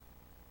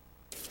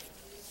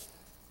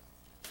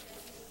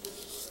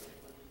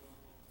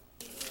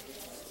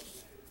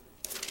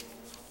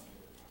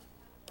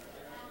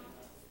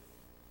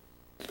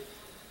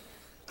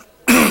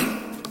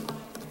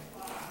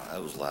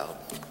loud.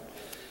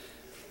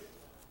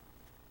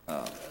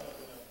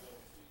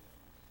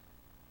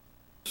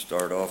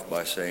 Start off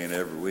by saying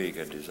every week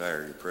I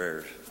desire your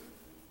prayers.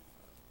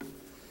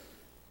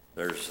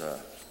 There's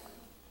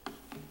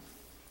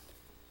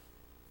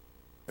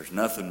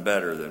nothing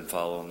better than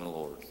following the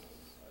Lord.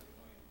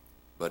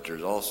 But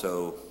there's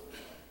also,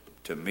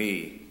 to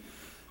me,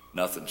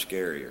 nothing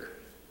scarier.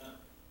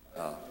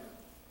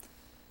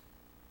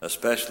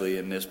 Especially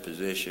in this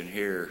position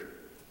here,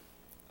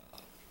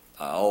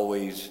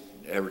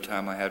 every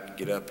time I have to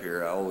get up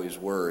here, I always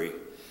worry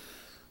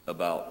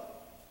about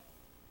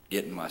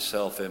getting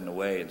myself in the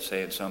way and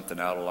saying something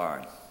out of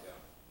line.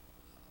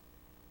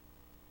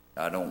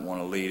 I don't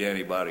want to lead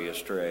anybody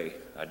astray.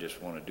 I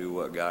just want to do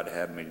what God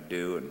had me to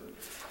do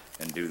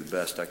and do the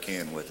best I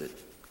can with it.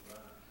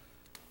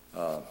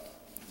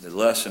 The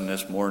lesson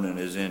this morning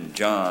is in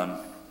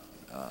John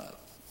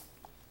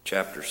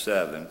chapter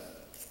 7.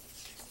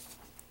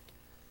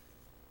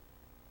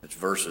 It's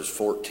verses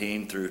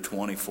 14 through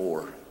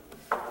 24.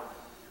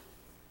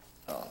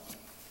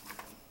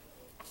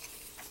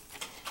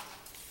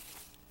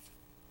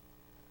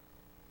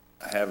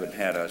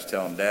 I was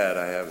telling Dad,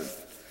 I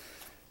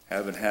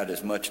haven't had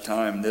as much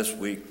time this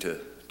week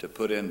to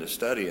put into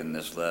studying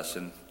this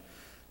lesson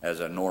as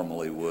I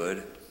normally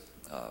would.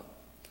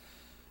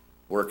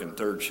 Working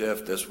third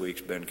shift this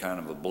week's been kind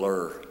of a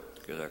blur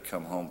because I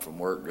come home from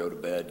work, go to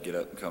bed, get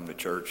up and come to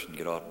church, and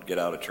get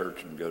out of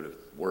church and go to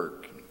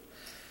work.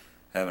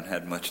 Haven't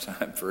had much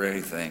time for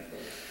anything.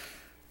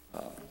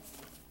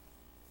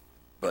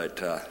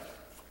 But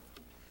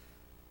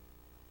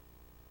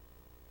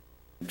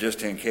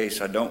just in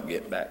case I don't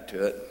get back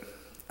to it,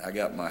 I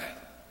got my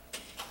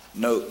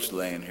notes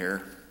laying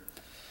here.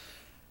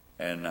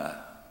 And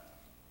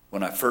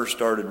when I first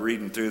started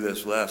reading through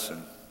this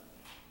lesson,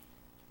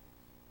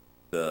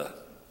 the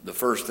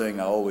first thing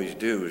I always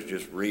do is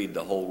just read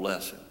the whole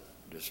lesson.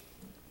 Just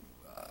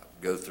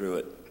go through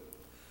it.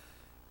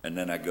 And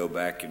then I go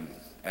back and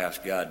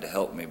ask God to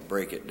help me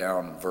break it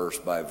down verse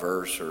by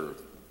verse, or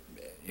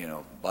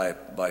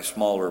by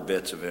smaller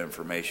bits of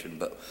information.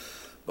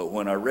 But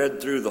when I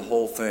read through the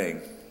whole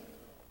thing,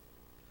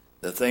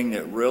 the thing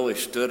that really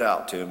stood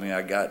out to me,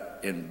 I got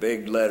in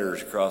big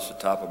letters across the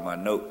top of my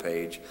note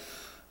page,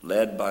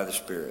 led by the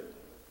Spirit.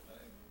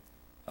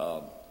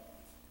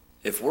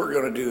 If we're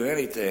going to do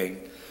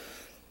anything,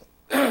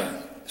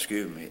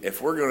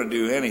 if we're going to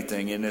do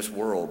anything in this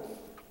world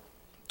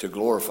to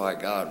glorify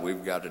God,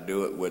 we've got to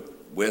do it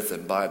with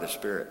and by the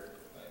Spirit.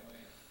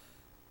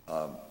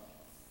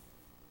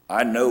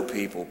 I know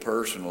people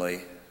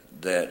personally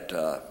that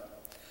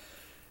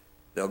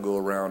they'll go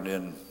around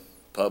in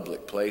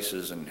public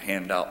places and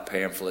hand out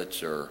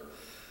pamphlets or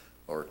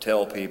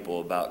tell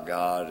people about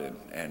God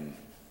and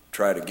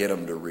try to get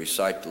them to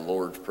recite the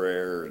Lord's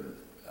Prayer and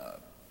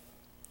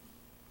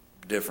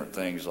different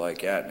things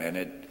like that. And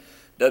it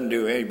doesn't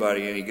do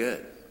anybody any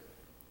good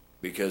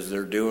because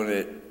they're doing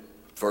it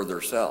for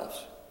themselves.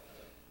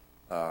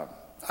 I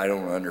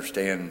don't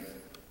understand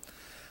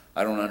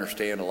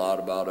a lot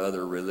about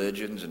other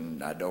religions,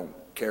 and I don't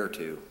care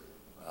to.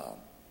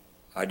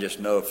 I just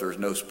know if there's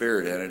no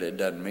Spirit in it, it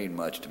doesn't mean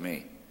much to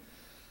me.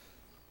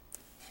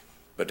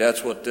 But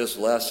that's what this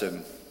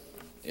lesson,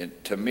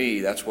 to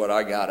me, that's what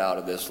I got out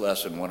of this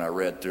lesson when I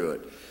read through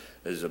it.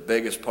 Is the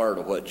biggest part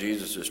of what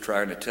Jesus is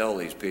trying to tell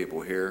these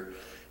people here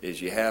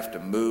is you have to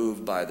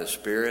move by the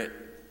Spirit,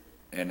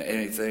 and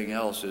anything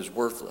else is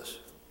worthless.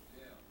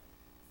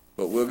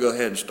 But we'll go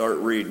ahead and start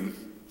reading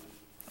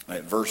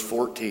at verse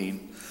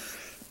 14.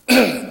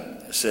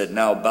 It said,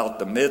 "Now about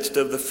the midst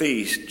of the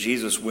feast,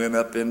 Jesus went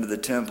up into the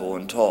temple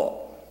and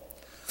taught."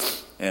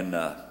 And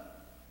I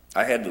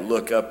had to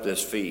look up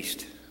this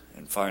feast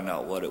and find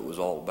out what it was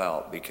all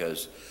about,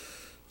 because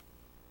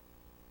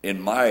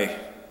in my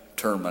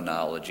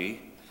terminology,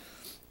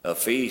 a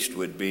feast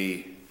would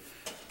be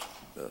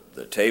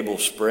the table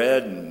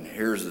spread, and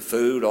here's the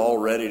food all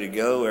ready to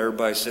go.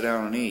 Everybody sit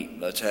down and eat.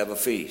 Let's have a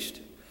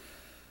feast.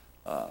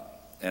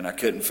 And I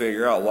couldn't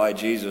figure out why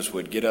Jesus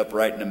would get up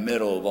right in the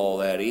middle of all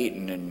that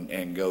eating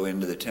and go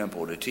into the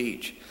temple to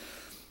teach.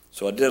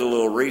 So I did a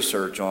little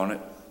research on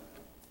it,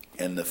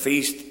 and the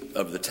Feast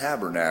of the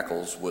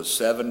Tabernacles was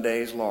 7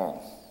 days long.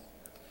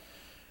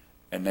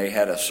 And they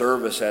had a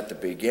service at the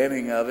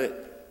beginning of it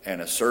and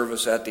a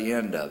service at the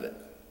end of it.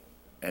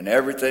 And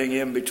everything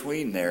in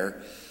between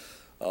there,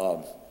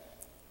 a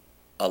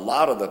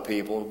lot of the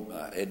people,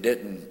 I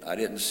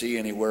didn't see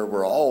anywhere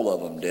where all of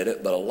them did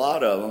it, but a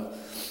lot of them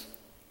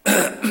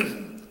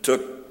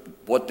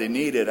took what they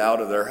needed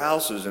out of their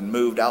houses and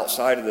moved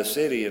outside of the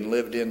city and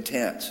lived in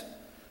tents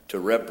to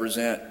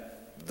represent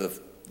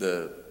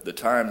the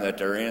time that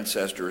their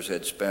ancestors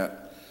had spent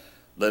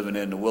living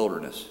in the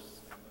wilderness.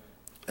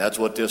 That's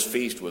what this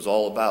feast was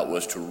all about,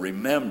 was to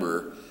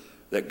remember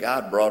that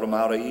God brought them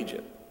out of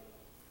Egypt.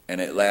 And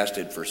it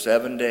lasted for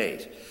 7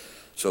 days.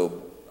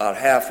 So about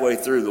halfway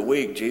through the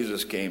week,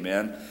 Jesus came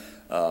in.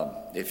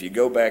 If you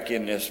go back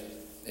in this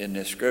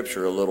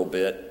scripture a little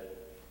bit,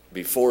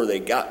 before they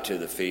got to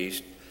the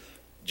feast,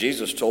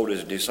 Jesus told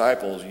his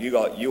disciples,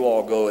 you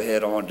all go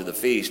ahead on to the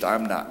feast.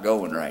 I'm not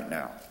going right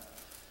now.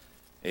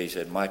 He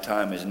said, my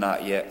time has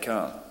not yet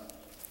come.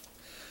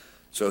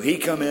 So he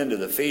come into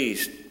the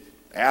feast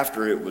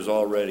after it was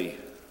already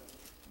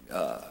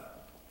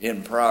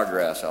in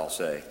progress, I'll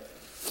say,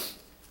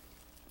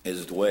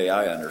 is the way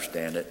I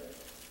understand it.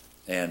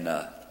 And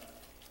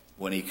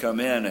when he come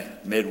in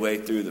midway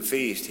through the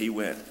feast, he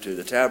went to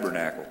the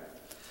tabernacle,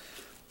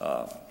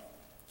 or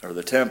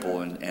the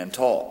temple, and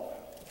taught.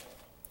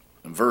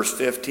 In verse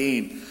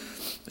 15,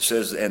 it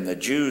says, and the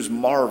Jews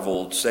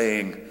marveled,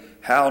 saying,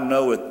 how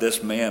knoweth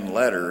this man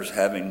letters,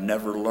 having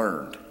never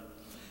learned?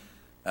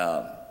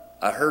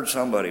 I heard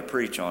somebody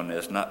preach on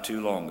this not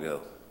too long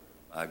ago.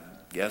 I'm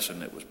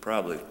guessing it was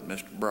probably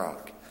Mr.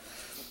 Brock.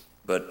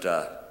 But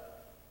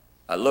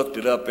I looked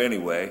it up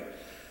anyway,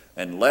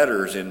 and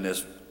letters in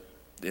this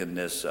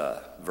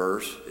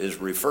verse is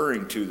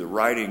referring to the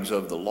writings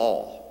of the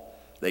law.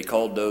 They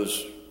called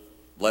those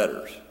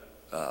letters.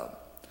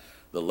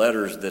 The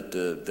letters that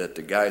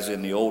the guys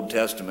in the Old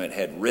Testament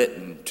had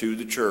written to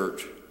the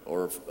church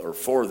or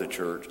for the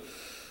church.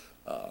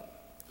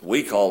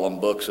 We call them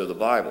books of the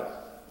Bible.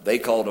 They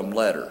called them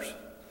letters.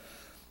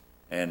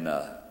 And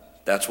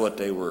that's what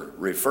they were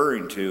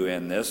referring to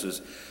in this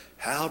is,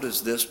 how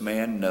does this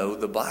man know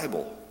the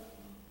Bible?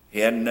 He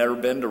hadn't never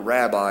been to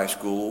rabbi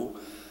school.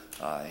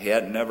 He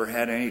had never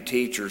had any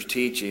teachers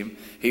teach him.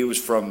 He was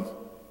from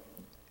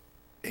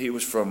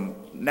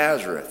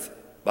Nazareth.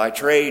 By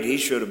trade, he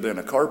should have been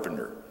a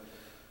carpenter.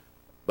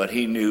 But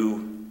he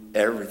knew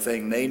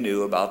everything they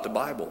knew about the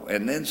Bible,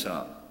 and then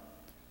some.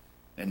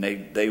 And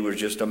they were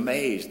just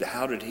amazed.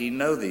 How did he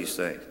know these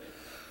things?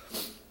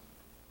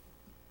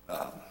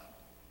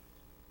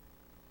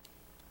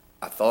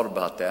 I thought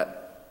about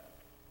that,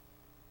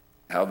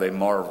 how they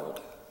marveled.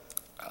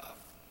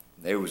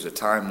 There was a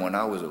time when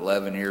I was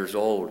 11 years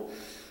old,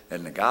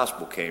 and the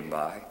gospel came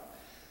by,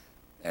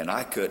 and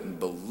I couldn't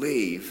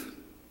believe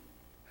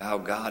how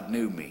God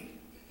knew me.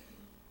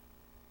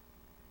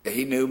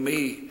 He knew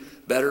me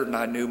better than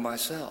I knew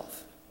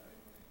myself.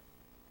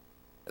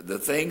 The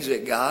things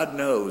that God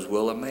knows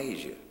will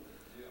amaze you.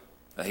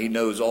 He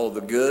knows all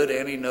the good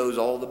and he knows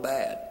all the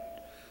bad.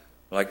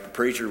 Like the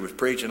preacher was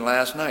preaching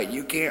last night,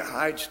 you can't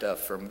hide stuff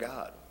from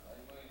God.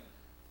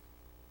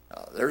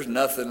 There's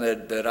nothing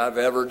that I've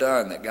ever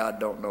done that God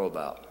don't know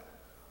about.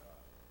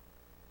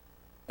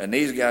 And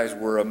these guys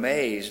were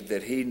amazed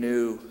that he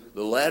knew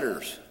the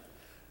letters.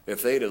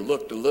 If they'd have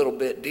looked a little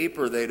bit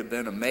deeper, they'd have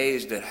been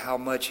amazed at how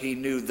much he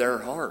knew their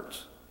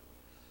hearts.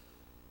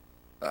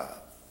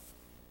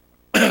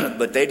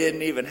 But they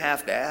didn't even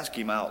have to ask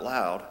him out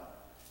loud.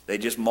 They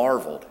just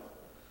marveled.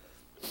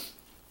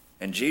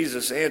 And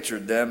Jesus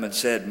answered them and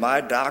said,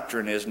 my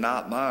doctrine is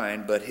not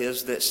mine, but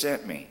his that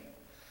sent me.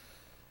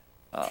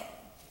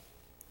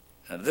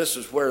 And this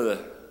is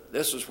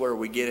where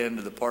we get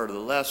into the part of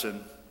the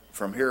lesson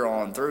from here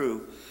on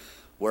through,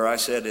 where I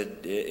said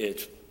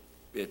it's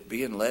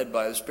being led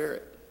by the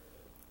Spirit.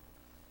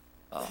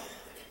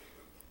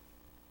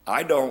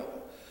 I don't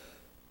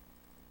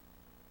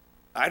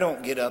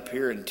get up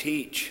here and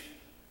teach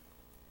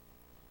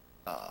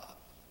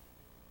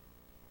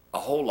a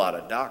whole lot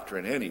of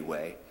doctrine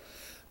anyway.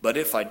 But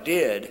if I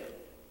did,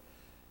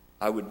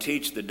 I would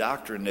teach the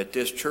doctrine that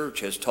this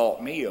church has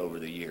taught me over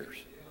the years.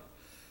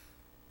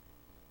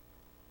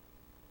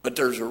 But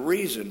there's a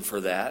reason for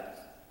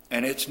that,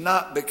 and it's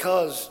not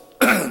because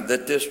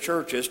that this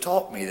church has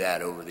taught me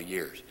that over the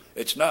years.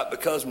 It's not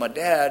because my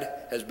dad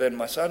has been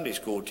my Sunday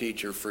school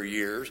teacher for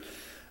years.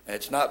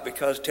 It's not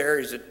because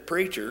Terry's a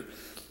preacher.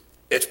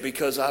 It's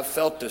because I've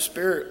felt the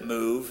Spirit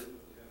move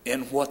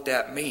in what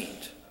that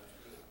means.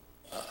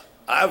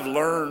 I've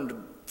learned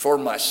for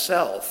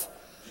myself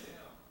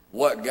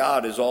what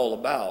God is all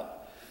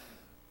about.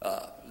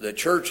 The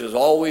church has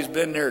always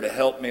been there to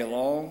help me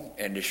along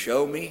and to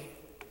show me.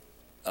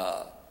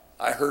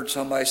 I heard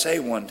somebody say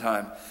one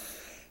time,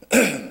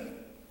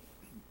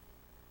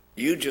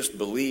 you just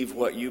believe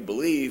what you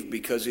believe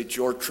because it's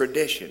your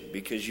tradition,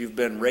 because you've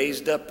been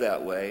raised up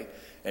that way,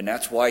 and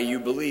that's why you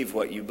believe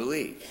what you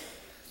believe.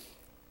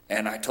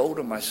 And I told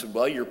him, I said,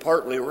 well, you're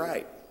partly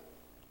right.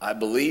 I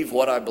believe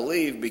what I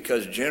believe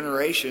because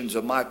generations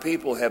of my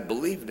people have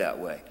believed that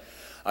way.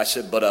 I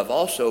said, but I've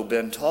also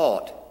been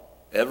taught,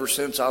 ever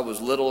since I was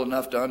little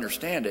enough to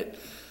understand it,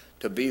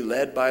 to be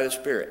led by the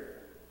Spirit.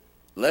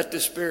 Let the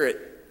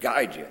Spirit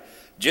guide you.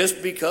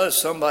 Just because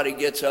somebody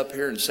gets up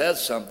here and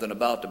says something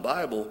about the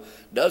Bible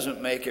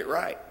doesn't make it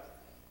right.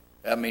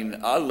 I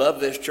mean, I love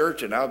this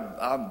church, and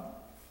I'm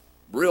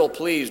real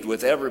pleased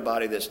with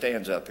everybody that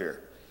stands up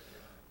here.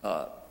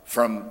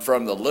 From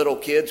the little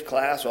kids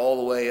class all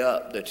the way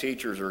up, the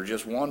teachers are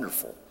just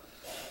wonderful.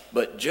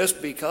 But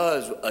just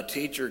because a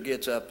teacher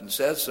gets up and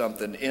says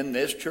something in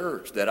this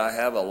church that I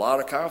have a lot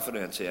of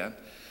confidence in,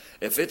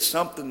 if it's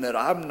something that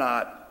I'm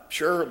not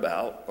sure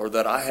about or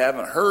that I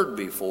haven't heard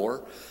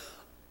before,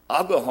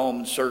 I'll go home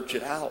and search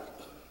it out.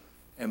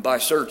 And by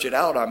search it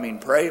out, I mean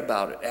pray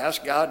about it.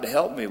 Ask God to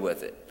help me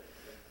with it.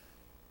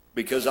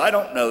 Because I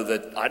don't know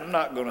that, I'm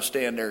not going to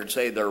stand there and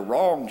say they're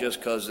wrong just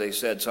because they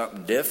said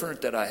something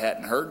different that I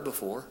hadn't heard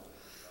before.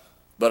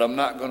 But I'm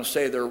not going to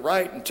say they're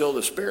right until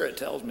the Spirit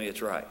tells me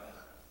it's right.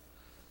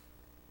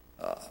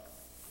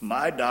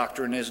 My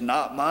doctrine is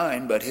not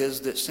mine, but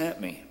His that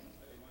sent me.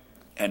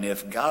 And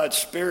if God's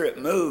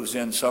Spirit moves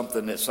in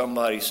something that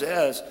somebody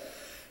says,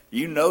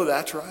 you know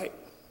that's right.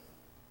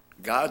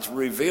 God's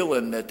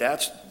revealing that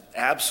that's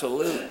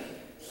absolute.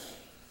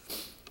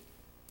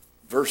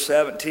 Verse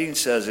 17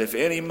 says, if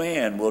any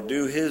man will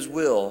do his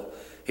will,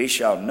 he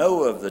shall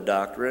know of the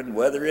doctrine,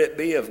 whether it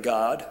be of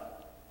God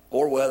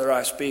or whether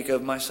I speak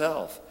of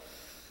myself.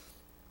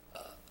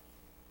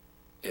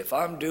 If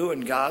I'm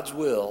doing God's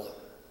will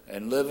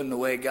and living the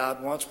way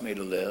God wants me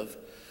to live,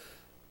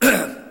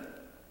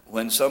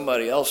 when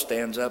somebody else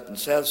stands up and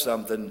says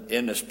something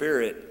in the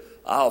Spirit,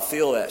 I'll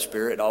feel that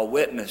Spirit. I'll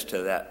witness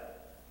to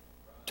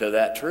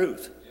that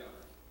truth.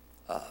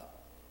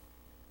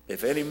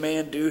 If any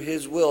man do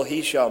his will,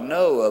 he shall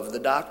know of the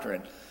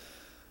doctrine.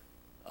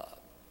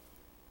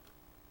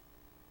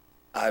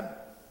 I've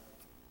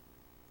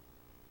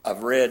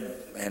read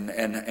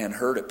and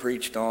heard it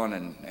preached on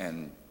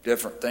and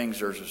different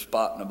things. There's a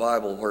spot in the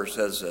Bible where it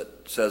says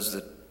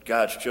that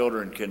God's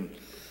children can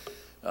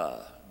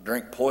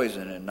drink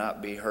poison and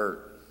not be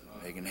hurt.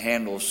 They can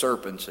handle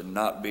serpents and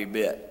not be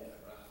bit.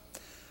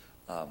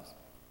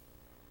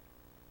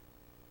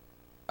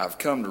 I've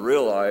come to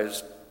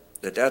realize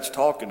that that's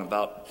talking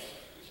about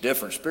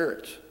different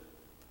spirits.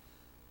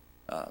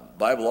 The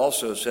Bible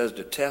also says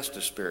to test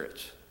the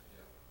spirits,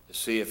 to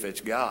see if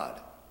it's God.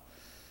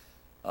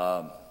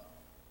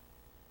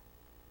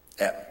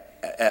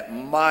 At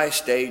my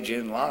stage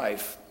in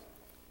life,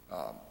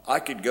 I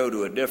could go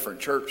to a different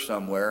church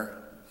somewhere,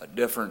 a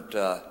different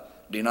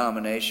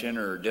denomination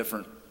or a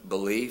different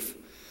belief,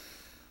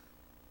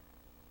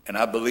 and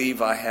I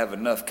believe I have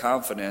enough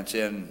confidence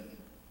in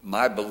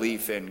my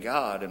belief in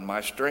God and my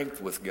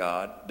strength with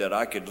God that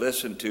I could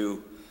listen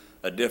to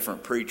a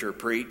different preacher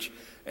preach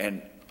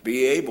and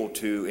be able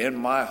to, in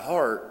my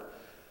heart,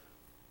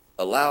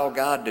 allow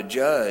God to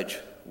judge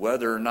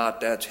whether or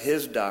not that's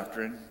His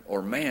doctrine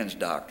or man's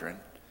doctrine.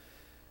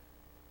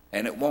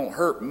 And it won't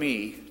hurt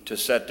me to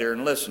sit there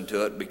and listen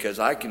to it because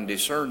I can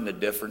discern the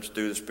difference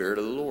through the Spirit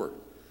of the Lord.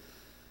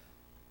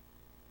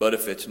 But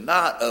if it's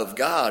not of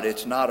God,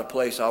 it's not a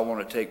place I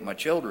want to take my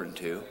children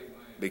to,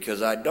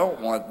 because I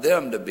don't want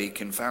them to be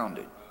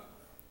confounded.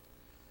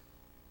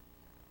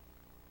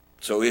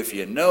 So if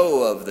you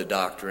know of the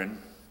doctrine,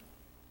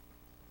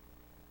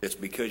 it's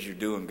because you're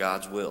doing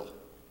God's will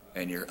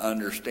and you're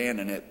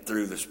understanding it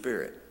through the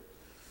Spirit.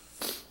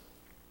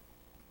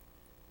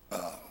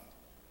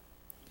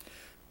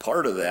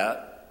 Part of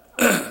that,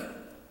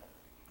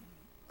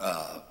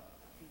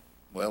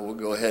 we'll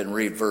go ahead and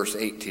read verse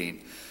 18.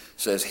 It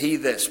says, he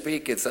that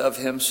speaketh of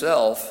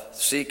himself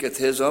seeketh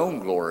his own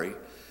glory,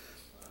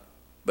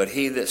 but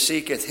he that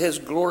seeketh his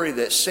glory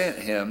that sent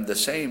him, the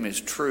same is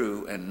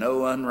true, and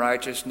no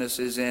unrighteousness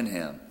is in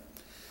him.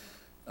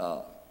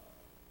 It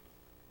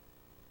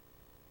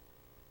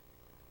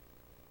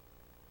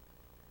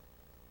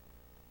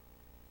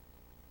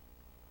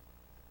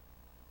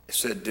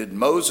said, did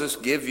Moses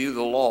give you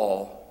the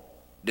law?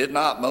 Did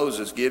not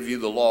Moses give you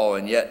the law,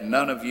 and yet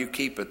none of you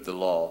keepeth the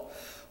law?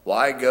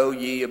 Why go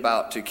ye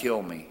about to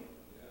kill me?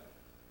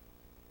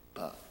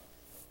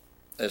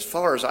 As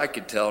far as I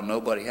could tell,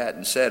 nobody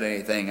hadn't said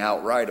anything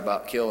outright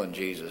about killing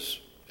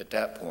Jesus at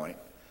that point.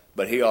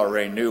 But he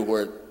already knew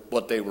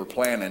what they were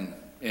planning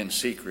in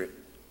secret.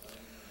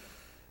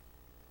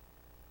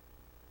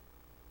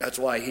 That's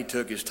why he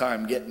took his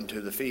time getting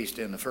to the feast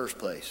in the first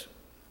place.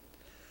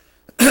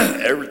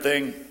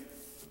 Everything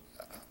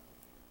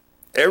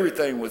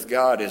with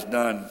God is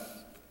done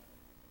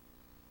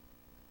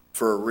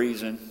for a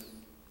reason.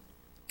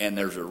 And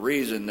there's a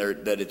reason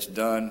that it's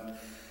done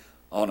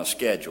on a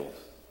schedule.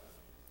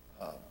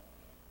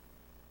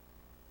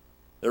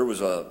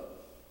 There's a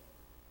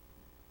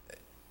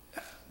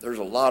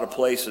lot of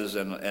places,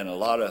 and a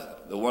lot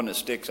of, the one that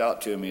sticks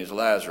out to me is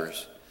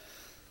Lazarus.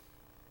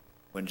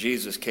 When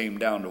Jesus came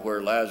down to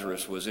where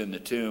Lazarus was in the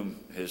tomb,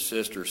 his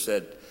sister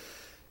said,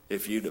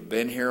 if you'd have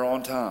been here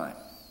on time,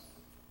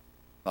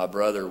 my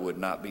brother would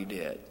not be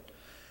dead.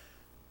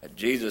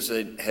 Jesus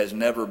has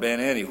never been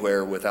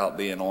anywhere without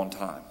being on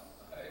time.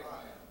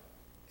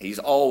 He's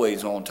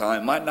always on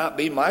time. Might not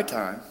be my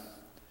time,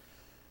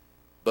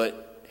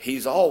 but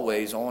He's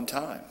always on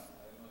time.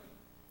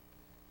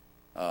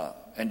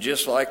 And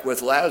just like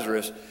with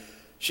Lazarus,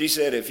 she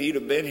said if he'd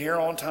have been here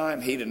on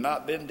time, he'd have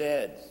not been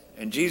dead.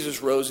 And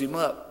Jesus rose him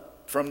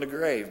up from the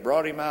grave,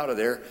 brought him out of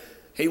there.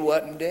 He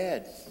wasn't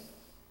dead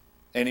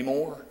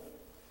anymore.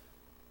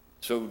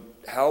 So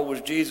how was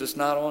Jesus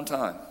not on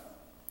time?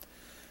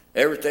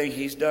 Everything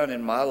He's done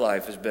in my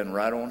life has been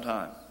right on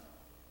time.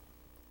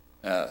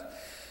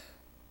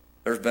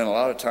 There's been a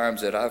lot of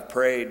times that I've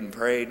prayed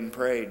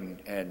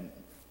and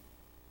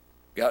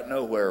got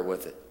nowhere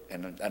with it.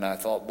 And I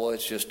thought, boy,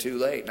 it's just too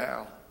late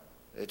now.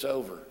 It's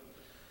over.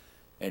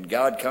 And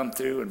God come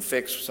through and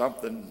fixed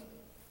something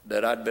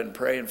that I'd been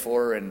praying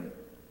for, and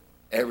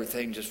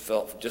everything just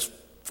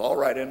fall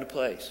right into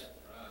place.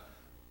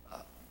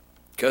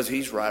 Because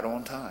he's right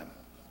on time.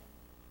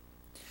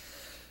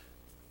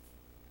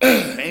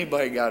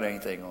 Anybody got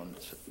anything on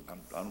this?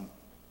 I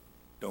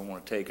don't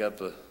want to take up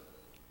the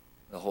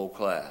whole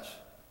class.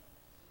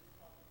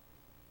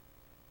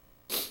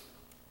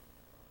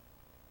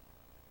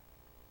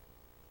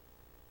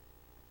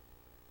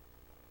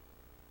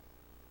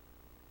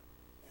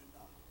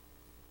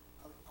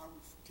 I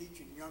was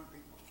teaching young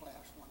people's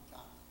class one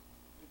time.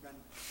 It's been a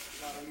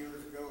lot of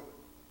years ago.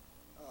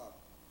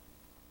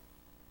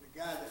 The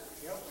guy that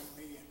was helping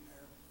me in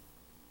there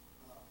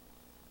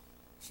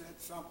said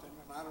something,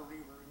 and I don't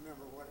even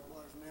remember what it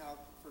was now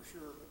for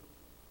sure, but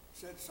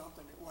said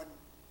something that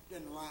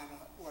didn't line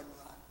up, wasn't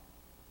right.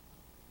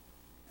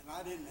 And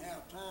I didn't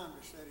have time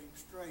to set him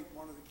straight.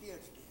 One of the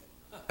kids did.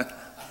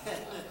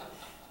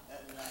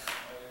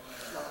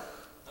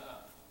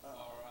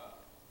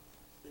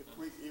 If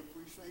we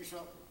say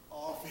something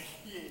off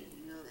here,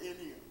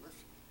 any of us,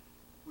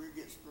 we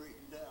get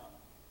straightened out.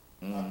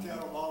 I tell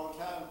them all the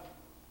time.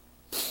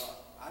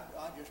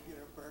 I just get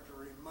up there to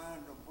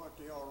remind them what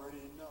they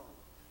already know.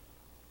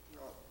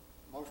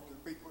 Most of the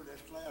people in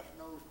this class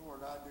knows more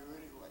than I do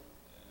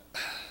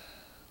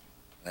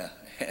anyway.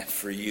 And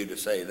for you to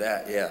say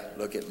that, yeah,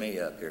 look at me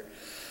up here.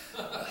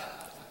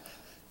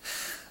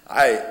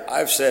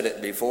 I've said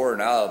it before,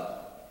 and I'll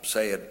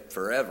say it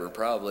forever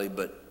probably,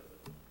 but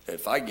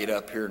if I get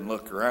up here and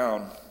look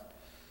around,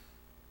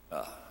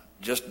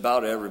 just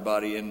about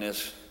everybody in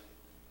this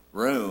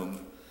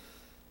room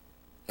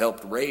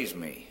helped raise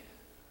me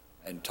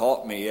and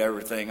taught me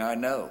everything I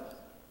know.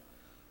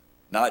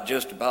 Not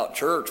just about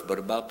church, but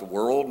about the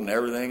world and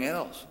everything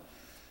else.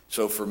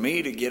 So for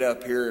me to get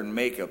up here and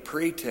make a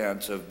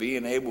pretense of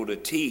being able to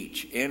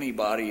teach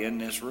anybody in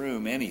this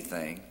room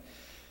anything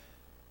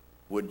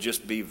would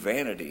just be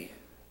vanity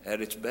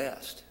at its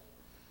best.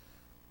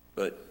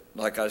 But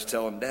like I was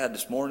telling Dad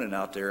this morning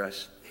out there,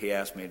 he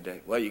asked me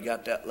today, well, you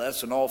got that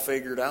lesson all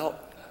figured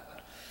out?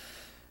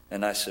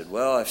 And I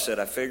said,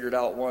 I figured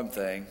out one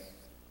thing.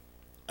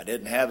 I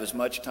didn't have as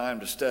much time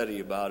to study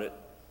about it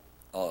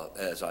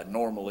as I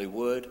normally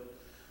would.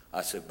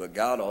 I said, but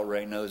God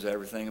already knows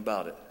everything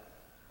about it.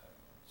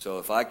 So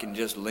if I can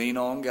just lean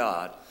on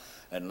God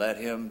and let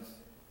him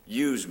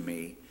use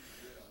me,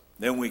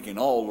 then we can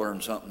all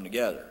learn something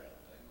together.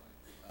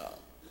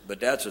 But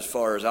that's as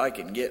far as I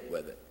can get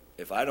with it.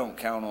 If I don't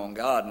count on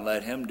God and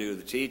let him do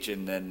the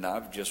teaching, then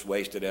I've just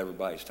wasted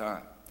everybody's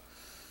time.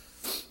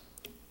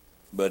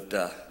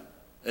 But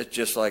it's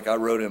just like I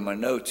wrote in my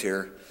notes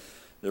here,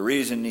 the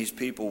reason these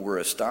people were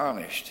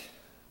astonished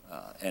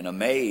and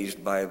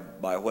amazed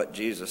by what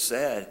Jesus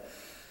said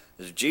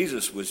is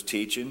Jesus was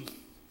teaching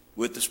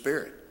with the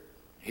Spirit.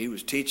 He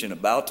was teaching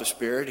about the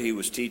Spirit. He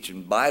was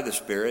teaching by the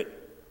Spirit.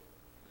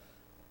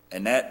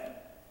 And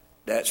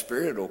that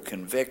Spirit will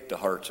convict the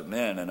hearts of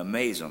men and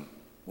amaze them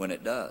when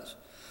it does.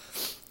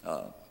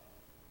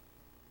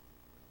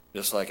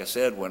 Just like I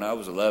said, when I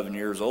was 11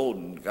 years old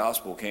and the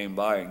gospel came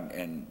by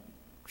and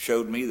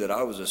showed me that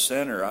I was a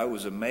sinner, I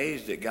was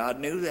amazed that God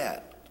knew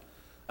that.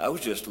 I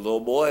was just a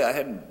little boy. I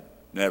hadn't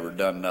never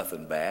done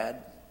nothing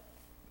bad,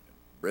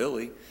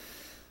 really.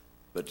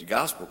 But the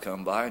gospel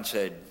come by and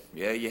said,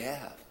 yeah, you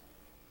have.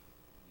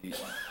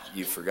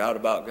 You forgot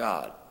about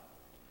God.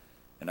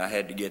 And I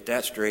had to get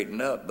that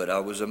straightened up, but I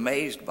was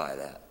amazed by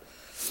that.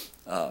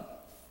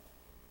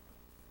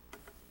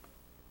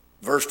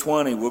 Verse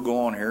 20, we'll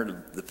go on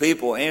here. The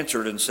people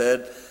answered and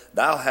said,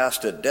 thou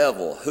hast a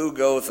devil. Who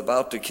goeth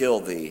about to kill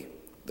thee?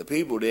 The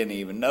people didn't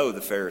even know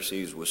the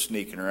Pharisees was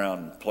sneaking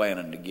around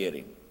planning to get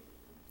him.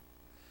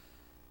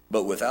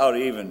 But without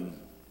even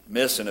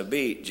missing a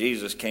beat,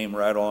 Jesus came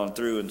right on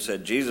through and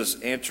said, Jesus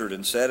answered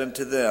and said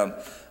unto them,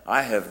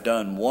 I have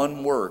done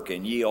one work,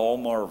 and ye all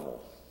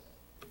marvel.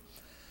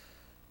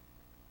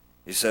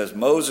 He says,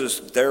 Moses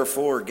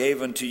therefore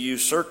gave unto you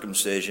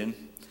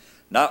circumcision,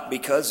 not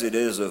because it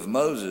is of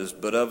Moses,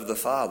 but of the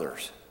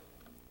fathers.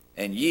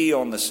 And ye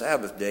on the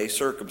Sabbath day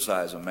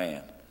circumcise a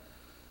man.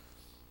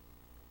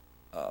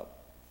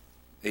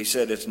 He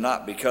said it's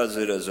not because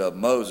it is of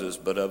Moses,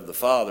 but of the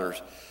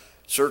fathers.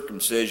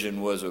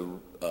 Circumcision was a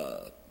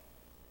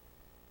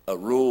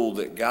rule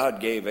that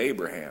God gave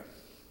Abraham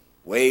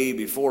way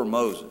before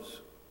Moses.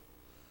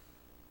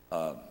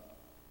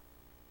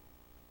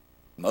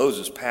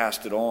 Moses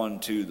passed it on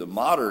to the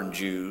modern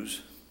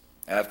Jews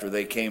after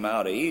they came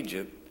out of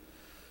Egypt.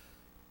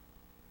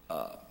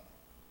 But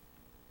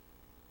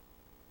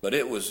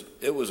it was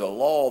a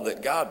law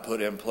that God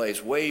put in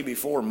place way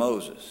before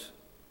Moses.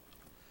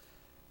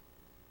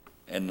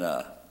 And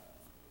that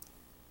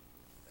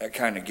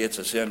kind of gets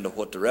us into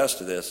what the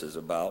rest of this is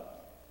about.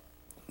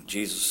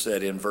 Jesus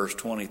said in verse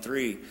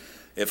 23,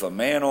 if a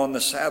man on the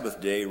Sabbath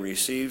day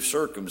receives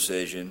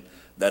circumcision,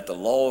 that the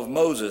law of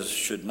Moses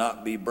should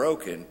not be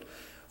broken,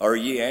 are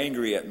ye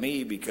angry at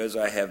me because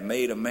I have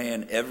made a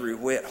man every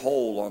whit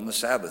whole on the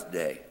Sabbath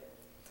day?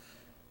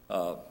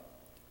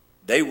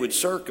 They would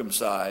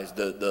circumcise.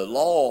 The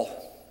law,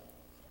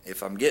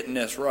 if I'm getting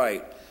this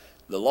right,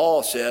 the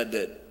law said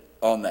that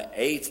on the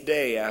 8th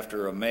day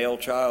after a male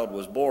child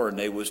was born,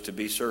 they was to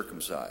be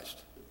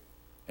circumcised.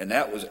 And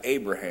that was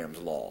Abraham's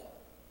law.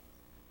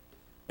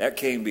 That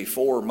came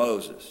before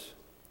Moses.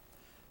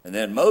 And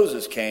then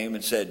Moses came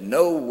and said,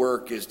 no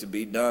work is to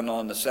be done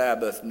on the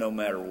Sabbath no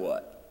matter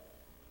what.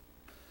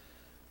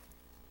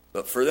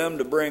 But for them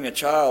to bring a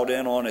child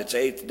in on its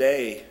 8th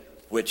day,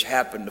 which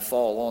happened to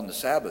fall on the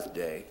Sabbath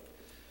day,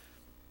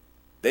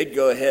 they'd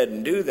go ahead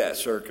and do that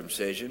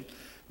circumcision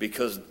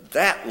because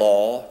that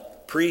law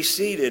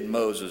preceded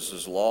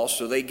Moses' law,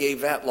 so they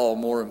gave that law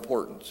more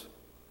importance.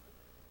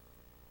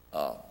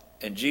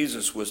 And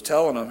Jesus was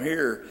telling them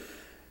here,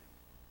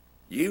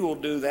 you will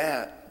do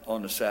that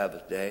on the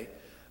Sabbath day,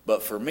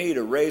 but for me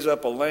to raise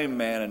up a lame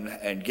man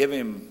and give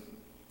him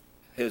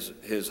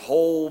his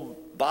whole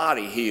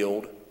body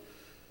healed,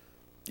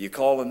 you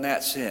calling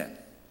that sin?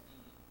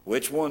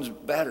 Which one's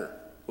better?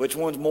 Which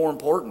one's more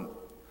important?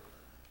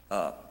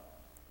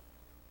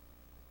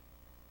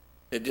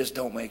 It just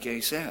don't make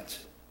any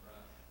sense.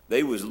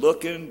 They was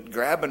looking,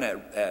 grabbing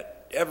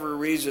at every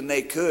reason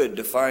they could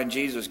to find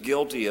Jesus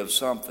guilty of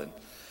something.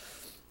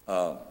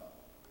 Because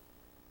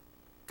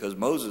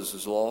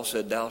Moses' law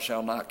said, thou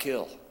shalt not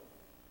kill.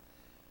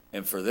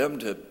 And for them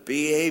to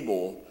be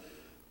able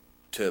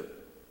to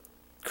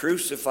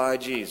crucify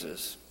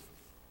Jesus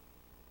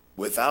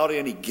without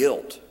any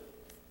guilt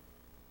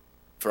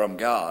from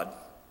God,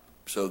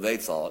 so they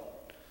thought,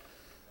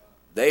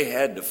 they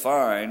had to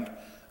find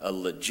a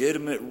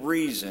legitimate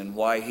reason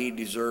why he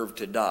deserved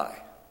to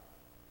die.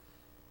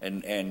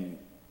 And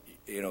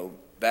you know,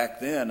 back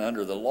then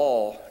under the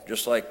law,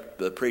 just like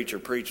the preacher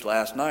preached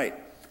last night,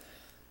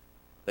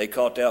 they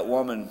caught that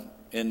woman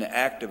in the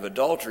act of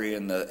adultery,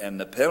 and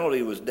the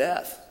penalty was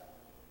death,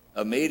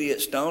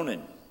 immediate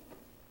stoning.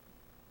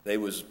 They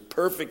was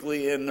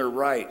perfectly in their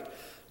right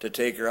to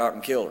take her out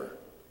and kill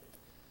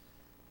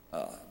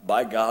her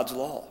by God's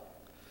law.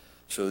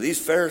 So these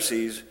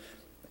Pharisees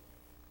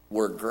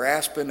were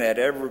grasping at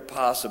every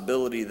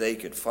possibility they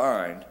could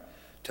find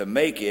to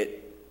make it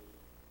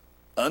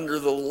under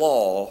the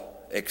law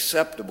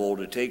acceptable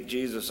to take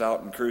Jesus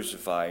out and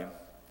crucify him,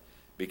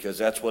 because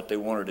that's what they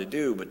wanted to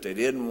do, but they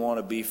didn't want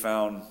to be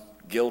found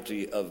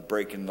guilty of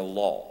breaking the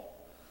law.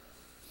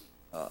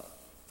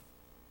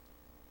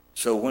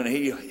 So when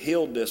he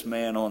healed this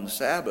man on the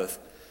Sabbath,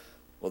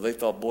 well, they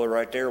thought, boy,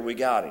 right there we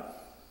got him.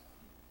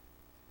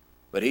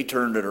 But he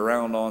turned it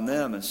around on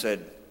them and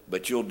said,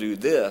 but you'll do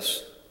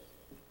this.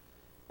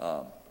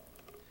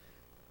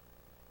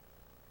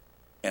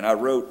 And I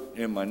wrote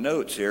in my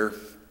notes here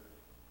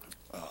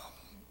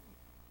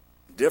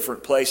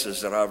different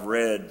places that I've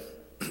read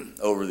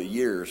over the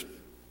years.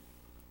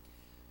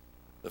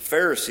 The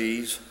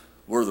Pharisees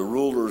were the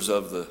rulers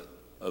of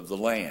the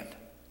land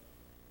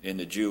in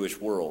the Jewish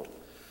world.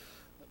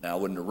 Now,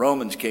 when the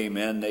Romans came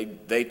in,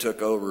 they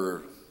took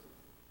over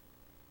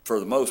for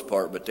the most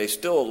part, but they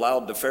still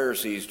allowed the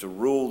Pharisees to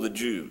rule the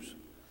Jews.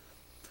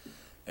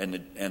 And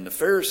the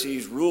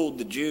Pharisees ruled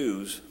the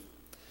Jews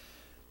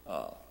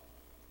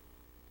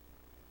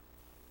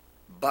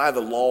by the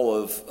law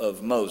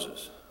of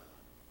Moses.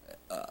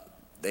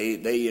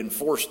 They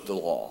enforced the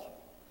law,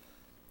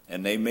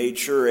 and they made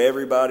sure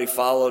everybody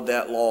followed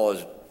that law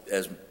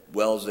as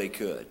well as they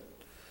could.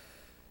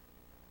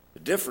 The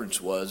difference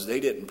was they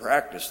didn't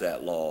practice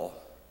that law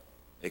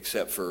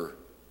except for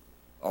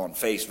on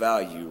face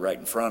value right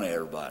in front of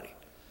everybody.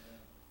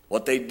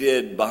 What they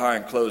did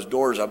behind closed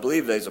doors, I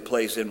believe there's a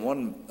place in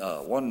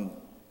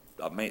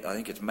I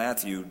think it's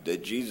Matthew,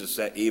 that Jesus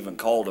even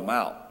called them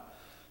out,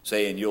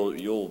 saying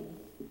you'll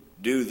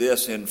do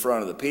this in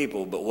front of the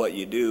people, but what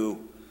you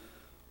do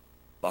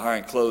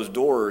behind closed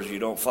doors, you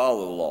don't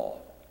follow the law.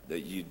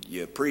 That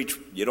you preach,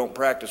 you don't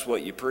practice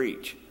what you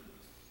preach.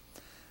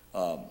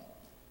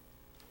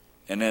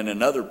 And then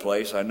another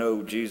place, I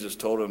know Jesus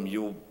told them,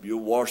 you'll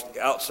wash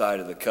the outside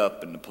of the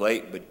cup and the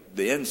plate, but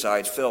the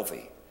inside's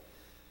filthy.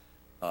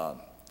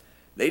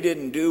 They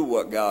didn't do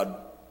what God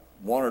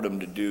wanted them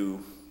to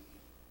do,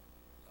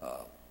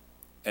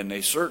 and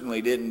they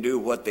certainly didn't do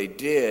what they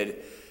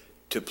did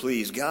to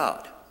please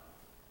God.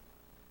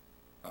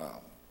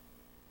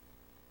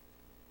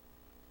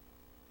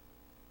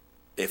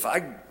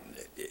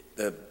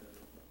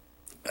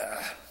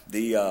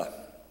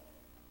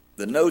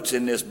 The notes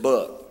in this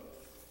book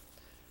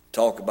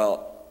talk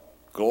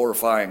about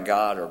glorifying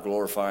God or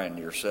glorifying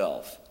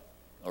yourself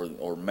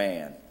or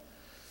man.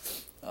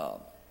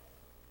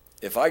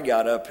 If I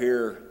got up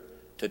here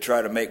to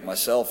try to make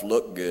myself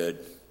look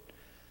good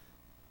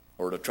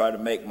or to try to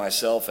make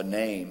myself a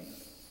name,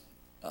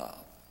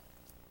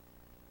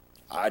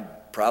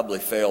 I'd probably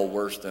fail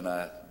worse than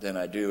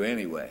I do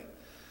anyway.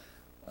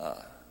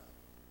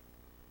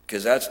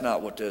 Because that's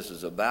not what this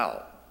is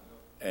about.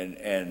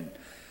 And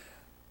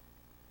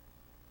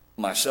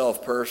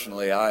myself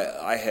personally,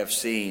 I have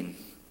seen,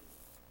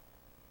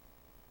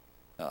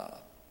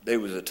 there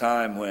was a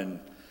time when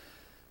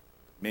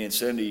me and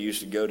Cindy used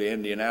to go to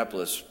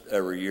Indianapolis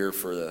every year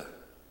for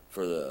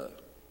the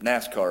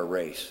NASCAR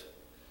race.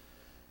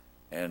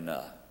 And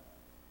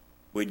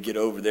we'd get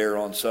over there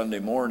on Sunday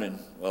morning.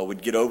 Well,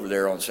 we'd get over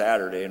there on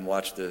Saturday and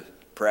watch the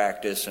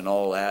practice and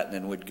all that, and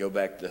then we'd go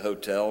back to the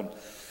hotel. And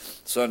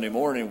Sunday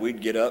morning,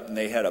 we'd get up, and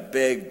they had a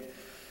big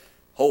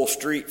whole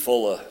street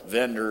full of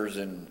vendors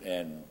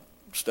and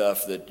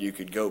stuff that you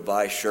could go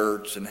buy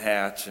shirts and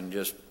hats and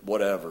just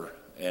whatever.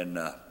 And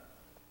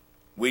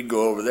we'd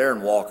go over there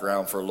and walk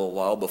around for a little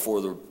while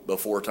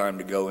before time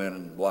to go in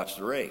and watch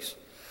the race.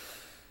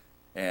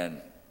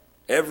 And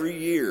every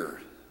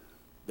year,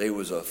 there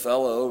was a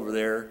fella over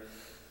there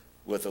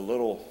with a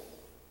little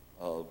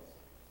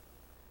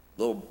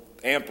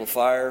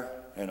amplifier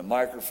and a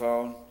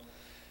microphone,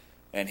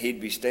 and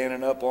he'd be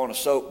standing up on a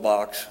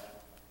soapbox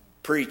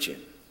preaching.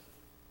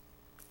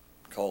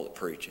 Call it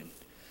preaching.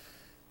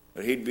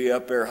 But he'd be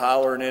up there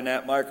hollering in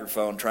that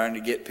microphone trying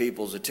to get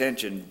people's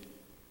attention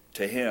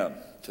to him,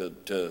 to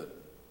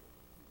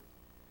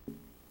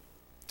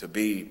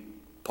be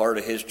part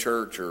of his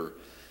church or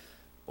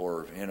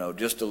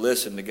just to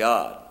listen to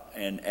God.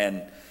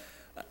 And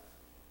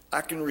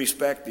I can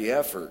respect the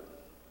effort.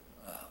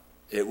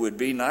 It would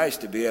be nice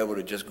to be able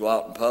to just go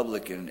out in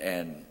public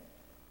and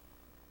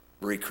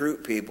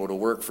recruit people to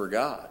work for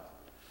God.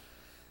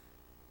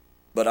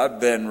 But I've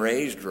been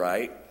raised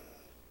right,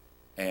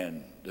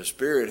 and the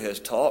Spirit has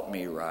taught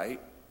me right,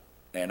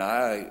 and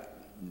I,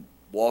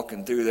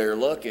 walking through there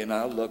looking,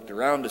 I looked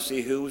around to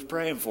see who was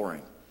praying for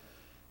him.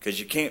 Because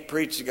you can't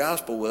preach the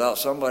gospel without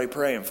somebody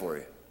praying for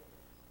you.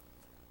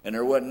 And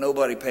there wasn't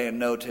nobody paying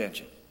no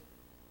attention.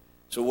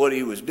 So what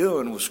he was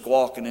doing was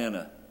squawking in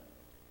a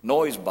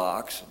noise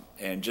box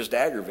and just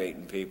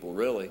aggravating people,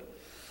 really.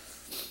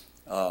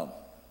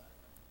 But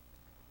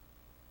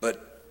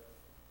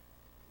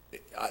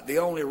the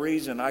only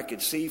reason I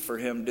could see for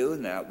him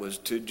doing that was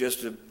to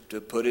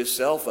put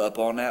himself up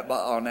on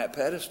that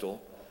pedestal.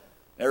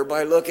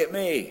 Everybody look at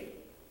me.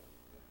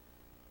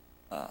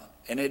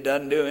 And it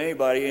doesn't do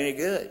anybody any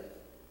good.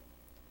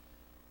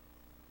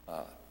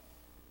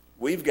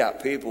 We've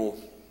got people,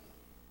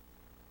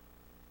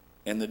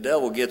 and the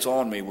devil gets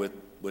on me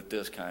with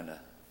this kind of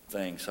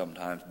thing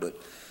sometimes, but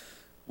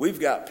we've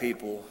got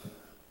people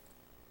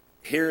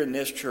here in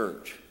this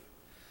church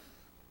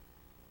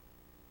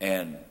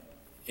and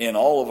in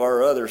all of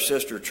our other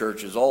sister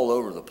churches all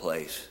over the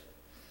place.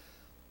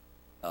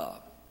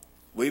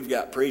 We've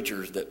got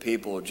preachers that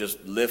people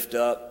just lift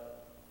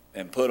up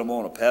and put them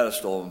on a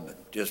pedestal and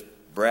just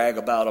brag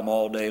about them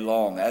all day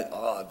long.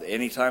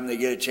 Anytime they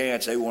get a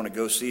chance, they want to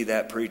go see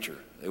that preacher.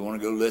 They want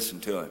to go listen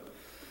to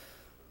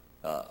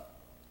him.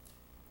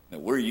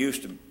 We're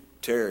used to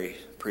Terry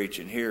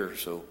preaching here,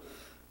 so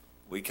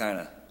we kind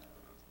of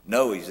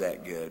know he's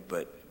that good.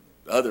 But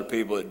other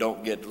people that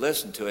don't get to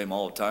listen to him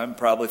all the time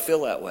probably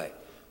feel that way.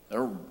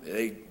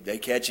 They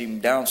catch him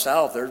down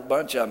south. There's a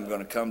bunch of them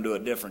going to come to a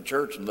different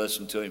church and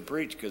listen to him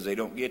preach because they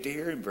don't get to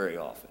hear him very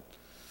often.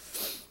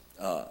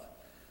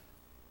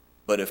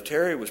 But if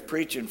Terry was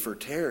preaching for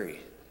Terry,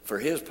 for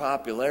his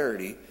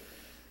popularity,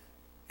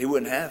 he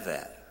wouldn't have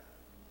that.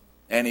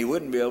 And he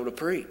wouldn't be able to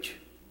preach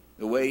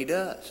the way he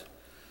does.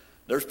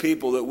 There's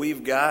people that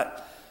we've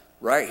got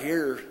right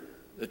here,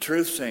 the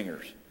truth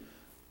singers.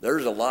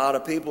 There's a lot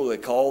of people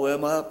that call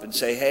them up and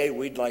say, hey,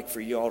 we'd like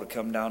for you all to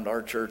come down to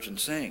our church and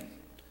sing.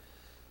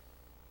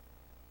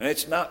 And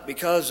it's not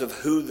because of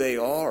who they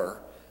are.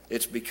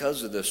 It's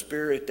because of the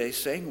spirit they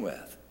sing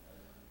with.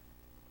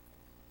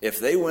 If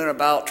they went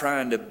about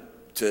trying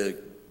to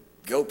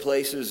go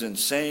places and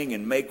sing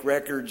and make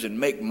records and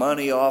make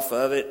money off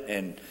of it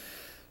and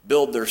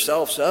build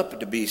themselves up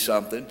to be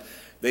something,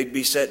 they'd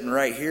be sitting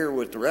right here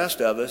with the rest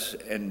of us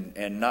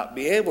and not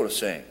be able to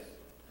sing.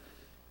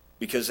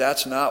 Because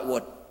that's not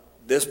what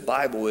this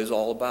Bible is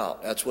all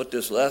about. That's what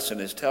this lesson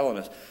is telling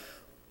us.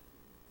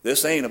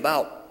 This ain't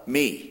about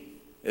me.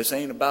 This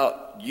ain't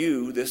about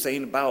you. This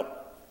ain't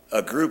about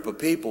a group of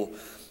people.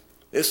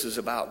 This is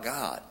about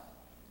God.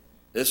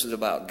 This is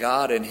about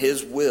God and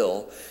His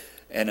will.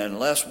 And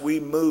unless we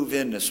move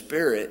in the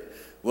Spirit,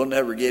 we'll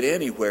never get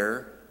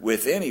anywhere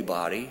with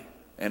anybody,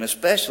 and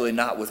especially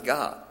not with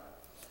God.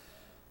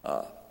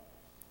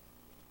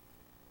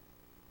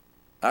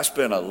 I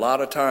spent a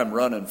lot of time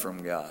running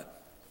from God.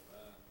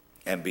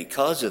 And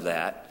because of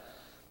that,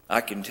 I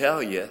can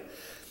tell you,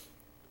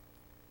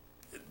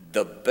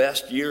 the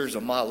best years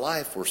of my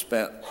life were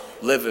spent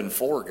living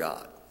for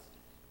God.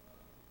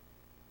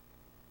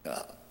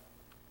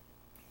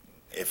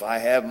 If I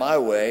have my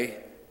way,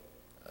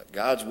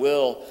 God's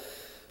will,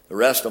 the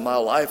rest of my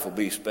life will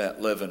be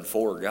spent living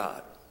for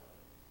God.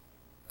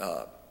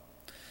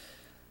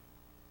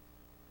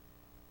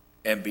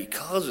 And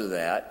because of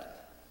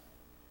that,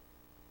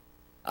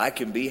 I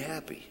can be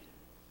happy.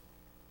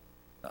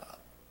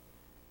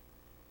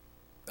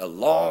 A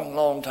long,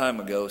 long time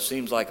ago,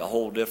 seems like a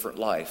whole different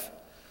life,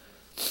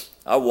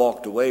 I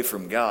walked away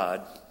from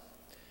God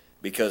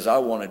because I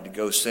wanted to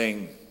go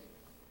sing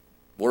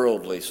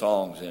worldly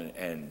songs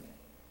and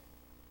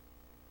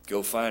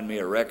go find me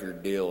a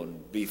record deal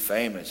and be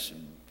famous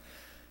and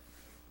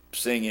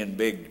sing in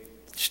big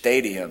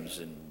stadiums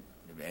and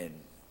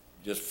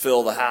just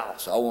fill the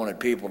house. I wanted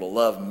people to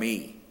love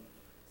me.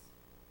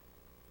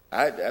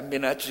 I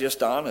mean, that's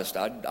just honest.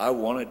 I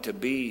wanted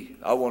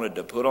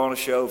to put on a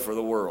show for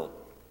the world.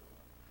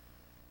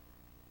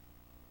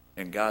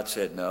 And God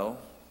said, no,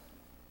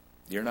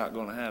 you're not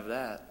going to have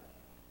that,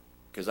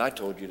 because I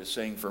told you to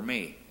sing for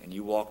me, and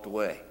you walked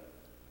away.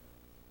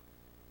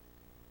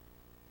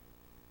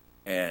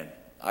 And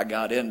I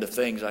got into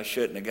things I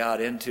shouldn't have got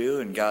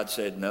into, and God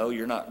said, no,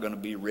 you're not going to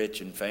be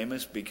rich and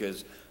famous,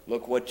 because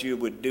look what you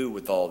would do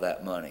with all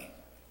that money.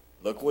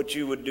 Look what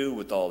you would do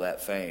with all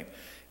that fame.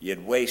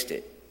 You'd waste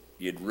it.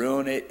 You'd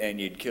ruin it,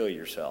 and you'd kill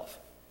yourself.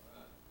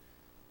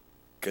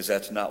 Because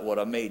that's not what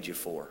I made you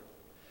for.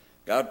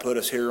 God put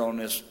us here on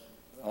this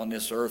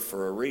earth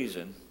for a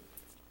reason,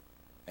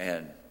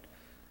 and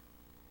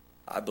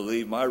I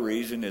believe my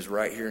reason is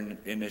right here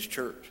in this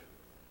church.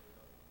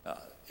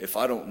 If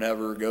I don't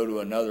never go to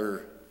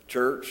another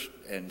church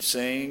and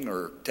sing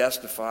or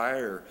testify,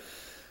 or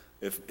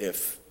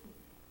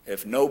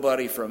if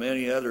nobody from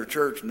any other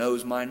church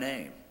knows my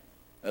name,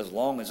 as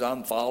long as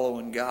I'm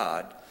following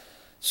God,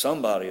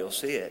 somebody will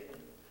see it,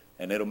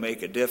 and it'll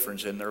make a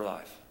difference in their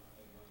life.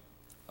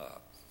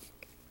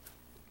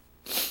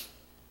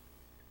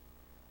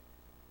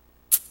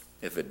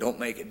 If it don't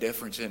make a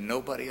difference in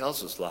nobody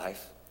else's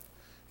life,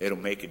 it'll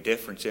make a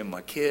difference in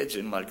my kids'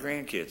 and my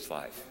grandkids'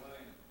 life.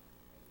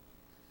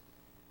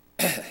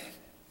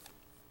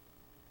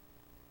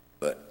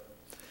 But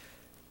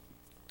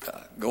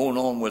going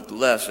on with the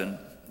lesson,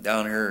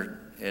 down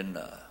here in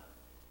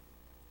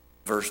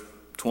verse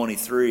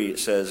 23, it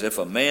says, if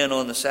a man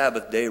on the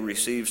Sabbath day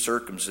receives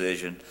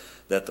circumcision,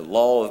 that the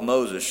law of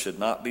Moses should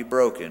not be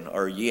broken,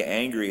 are ye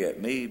angry at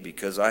me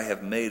because I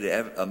have made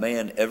a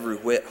man every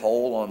whit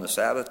whole on the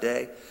Sabbath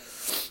day?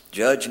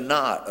 Judge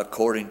not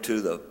according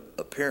to the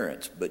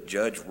appearance, but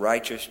judge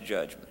righteous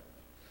judgment.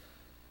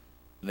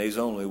 And there's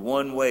only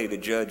one way to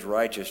judge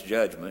righteous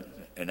judgment,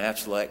 and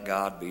that's let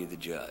God be the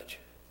judge.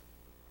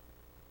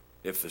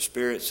 If the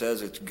Spirit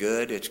says it's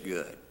good, it's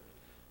good.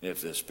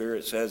 If the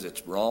Spirit says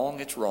it's wrong,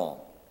 it's wrong.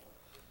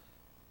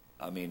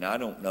 I mean, I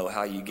don't know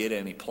how you get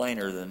any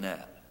plainer than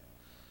that.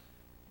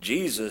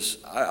 Jesus,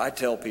 I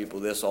tell people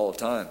this all the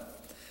time.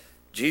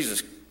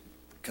 Jesus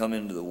come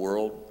into the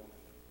world,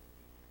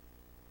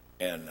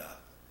 and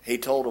he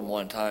told them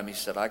one time, he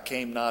said, I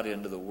came not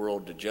into the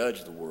world to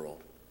judge the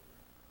world.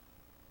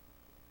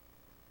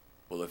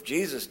 Well, if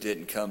Jesus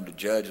didn't come to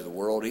judge the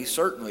world, he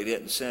certainly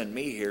didn't send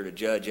me here to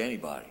judge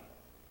anybody.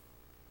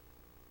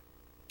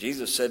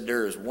 Jesus said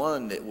there is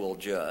one that will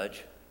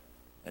judge,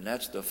 and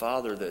that's the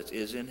Father that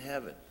is in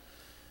heaven,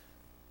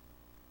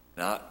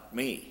 not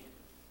me.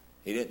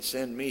 He didn't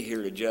send me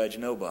here to judge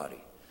nobody.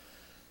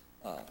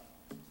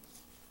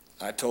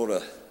 I told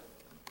a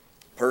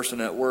person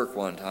at work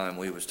one time,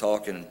 we was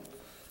talking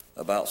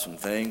about some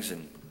things,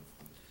 and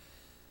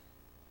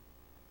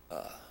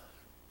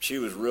she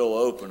was real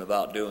open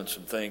about doing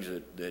some things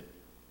that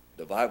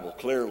the Bible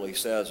clearly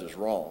says is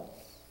wrong.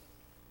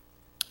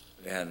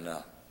 And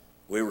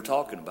we were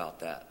talking about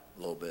that a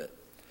little bit.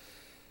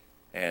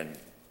 And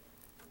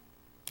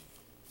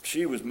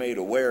she was made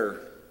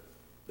aware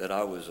that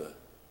I was a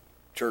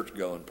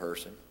church-going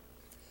person,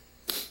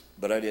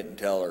 but I didn't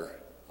tell her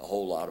a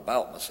whole lot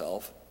about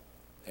myself.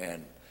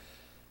 And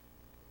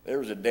there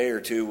was a day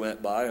or two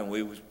went by, and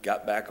we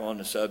got back on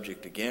the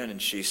subject again,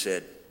 and she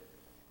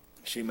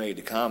made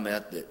the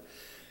comment that,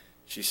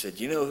 she said,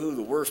 you know who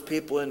the worst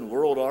people in the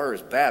world are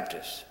is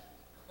Baptists.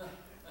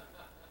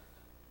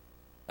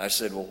 I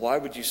said, well, why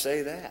would you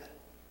say that?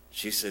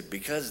 She said,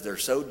 because they're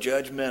so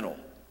judgmental.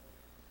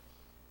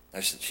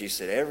 She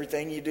said,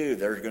 everything you do,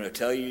 they're going to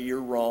tell you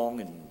you're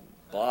wrong and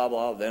blah,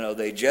 blah.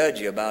 They judge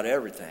you about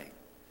everything.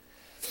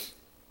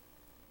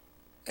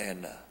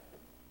 And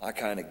I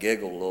kind of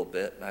giggled a little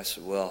bit, and I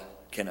said, well,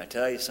 can I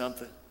tell you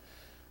something?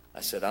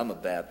 I said, I'm a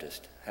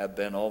Baptist, have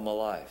been all my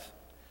life.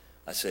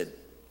 I said,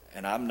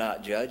 and I'm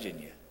not judging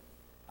you.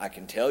 I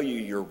can tell you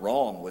you're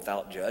wrong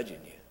without judging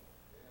you.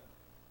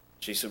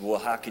 She said, well,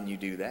 how can you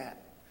do that?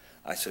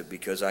 I said,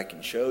 because I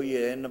can show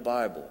you in the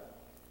Bible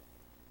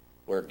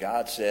where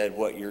God said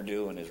what you're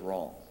doing is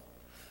wrong.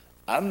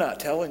 I'm not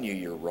telling you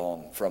you're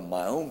wrong from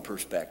my own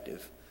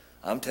perspective.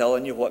 I'm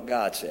telling you what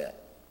God said.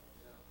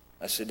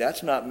 I said,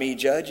 that's not me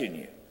judging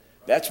you.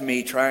 That's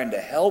me trying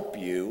to help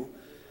you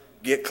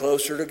get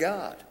closer to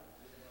God.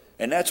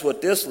 And that's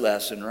what this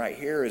lesson right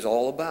here is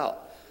all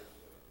about.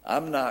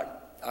 I'm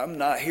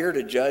not here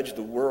to judge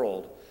the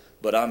world,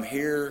 but I'm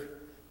here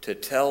to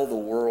tell the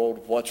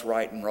world what's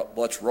right and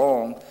what's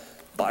wrong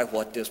by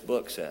what this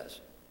book says.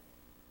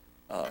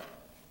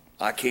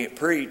 I can't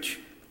preach.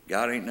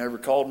 God ain't never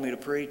called me to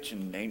preach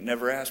and ain't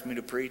never asked me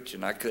to preach,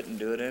 and I couldn't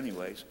do it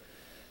anyways.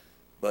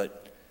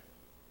 But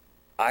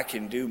I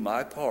can do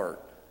my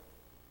part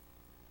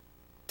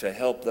to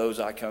help those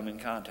I come in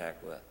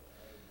contact with.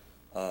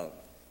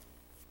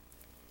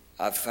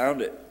 I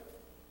found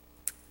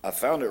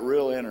it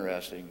real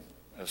interesting,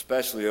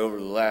 especially over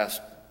the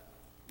last,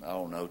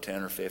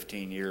 10 or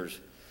 15 years.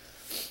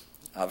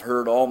 I've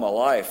heard all my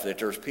life that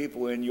there's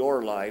people in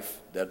your life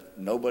that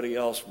nobody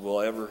else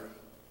will ever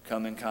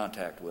come in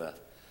contact with.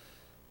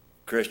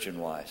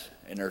 Christian-wise.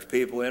 And there's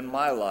people in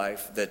my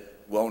life that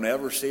won't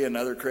ever see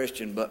another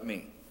Christian but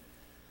me.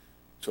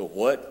 So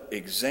what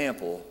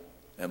example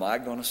am I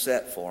going to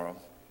set for them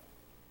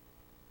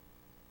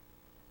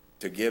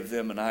to give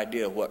them an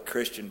idea of what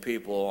Christian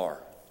people are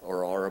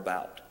or are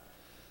about?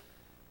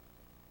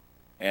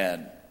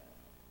 And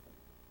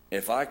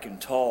if I can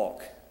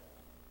talk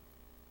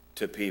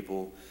to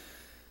people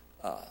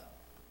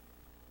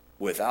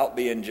without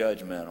being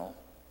judgmental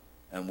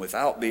and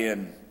without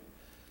being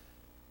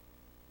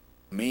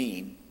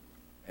mean,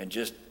 and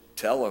just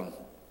tell them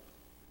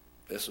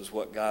this is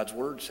what God's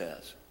Word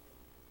says.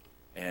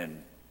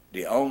 And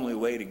the only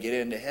way to get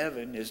into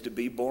heaven is to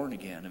be born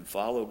again and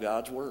follow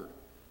God's Word.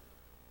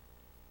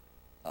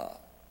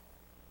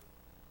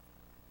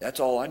 That's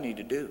all I need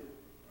to do.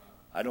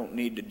 I don't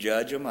need to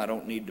judge them. I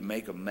don't need to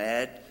make them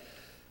mad.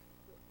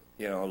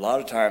 You know, a lot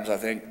of times I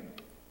think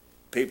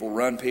people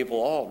run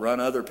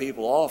other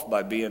people off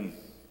by being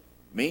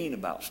mean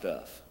about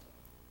stuff.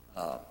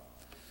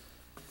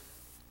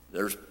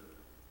 There's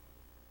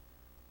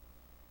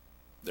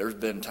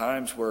been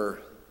times where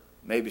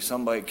maybe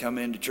somebody come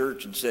into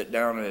church and sit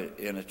down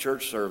in a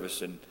church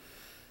service,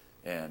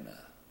 and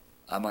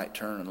I might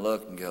turn and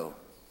look and go,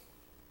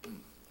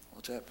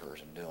 what's that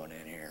person doing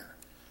in here?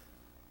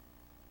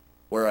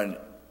 Where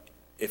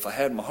if I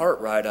had my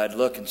heart right, I'd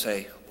look and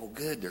say, well,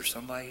 good, there's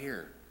somebody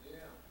here. Yeah.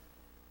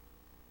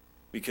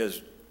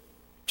 Because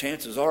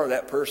chances are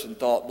that person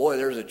thought, boy,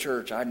 there's a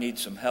church, I need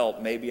some help.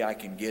 Maybe I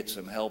can get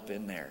some help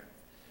in there.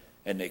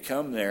 And they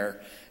come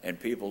there, and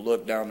people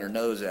look down their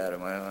nose at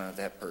them. Well,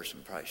 that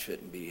person probably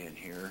shouldn't be in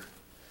here.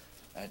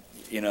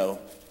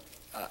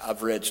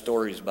 I've read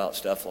stories about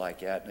stuff like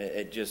that.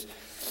 And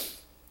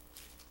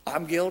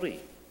I'm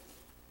guilty.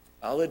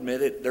 I'll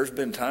admit it. There's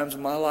been times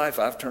in my life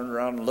I've turned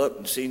around and looked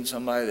and seen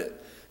somebody that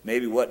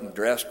maybe wasn't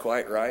dressed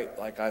quite right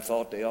like I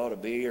thought they ought to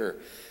be, or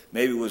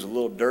maybe was a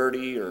little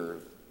dirty or,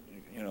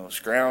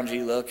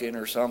 scroungy looking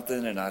or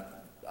something, and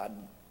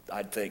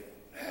I'd think,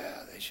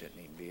 they shouldn't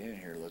even be in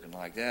here looking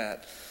like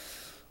that.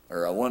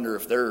 Or I wonder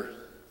if they're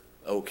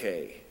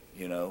okay,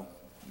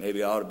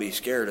 Maybe I ought to be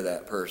scared of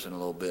that person a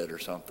little bit or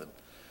something.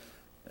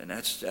 And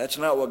that's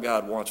not what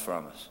God wants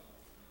from us.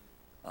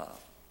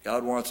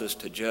 God wants us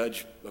to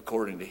judge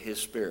according to His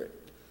Spirit.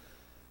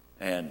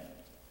 And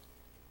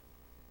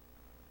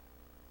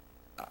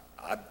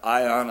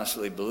I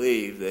honestly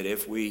believe that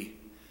if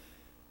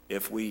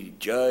we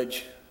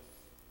judge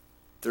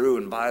through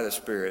and by the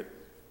Spirit,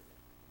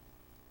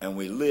 and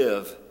we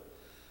live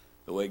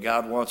the way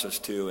God wants us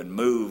to, and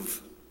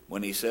move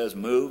when He says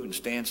move, and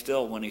stand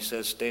still when He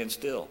says stand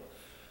still,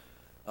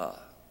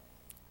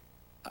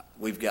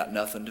 we've got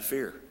nothing to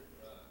fear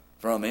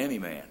from any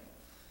man.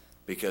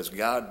 Because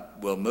God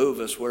will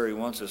move us where He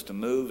wants us to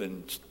move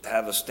and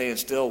have us stand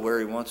still where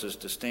He wants us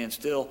to stand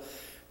still.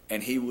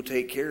 And He will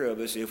take care of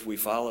us if we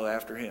follow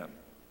after Him.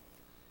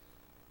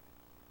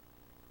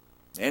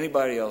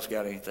 Anybody else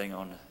got anything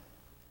on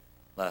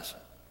the lesson?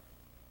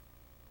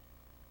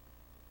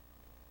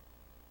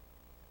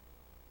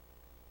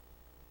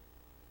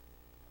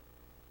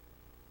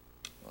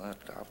 Well,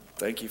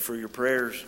 thank you for your prayers.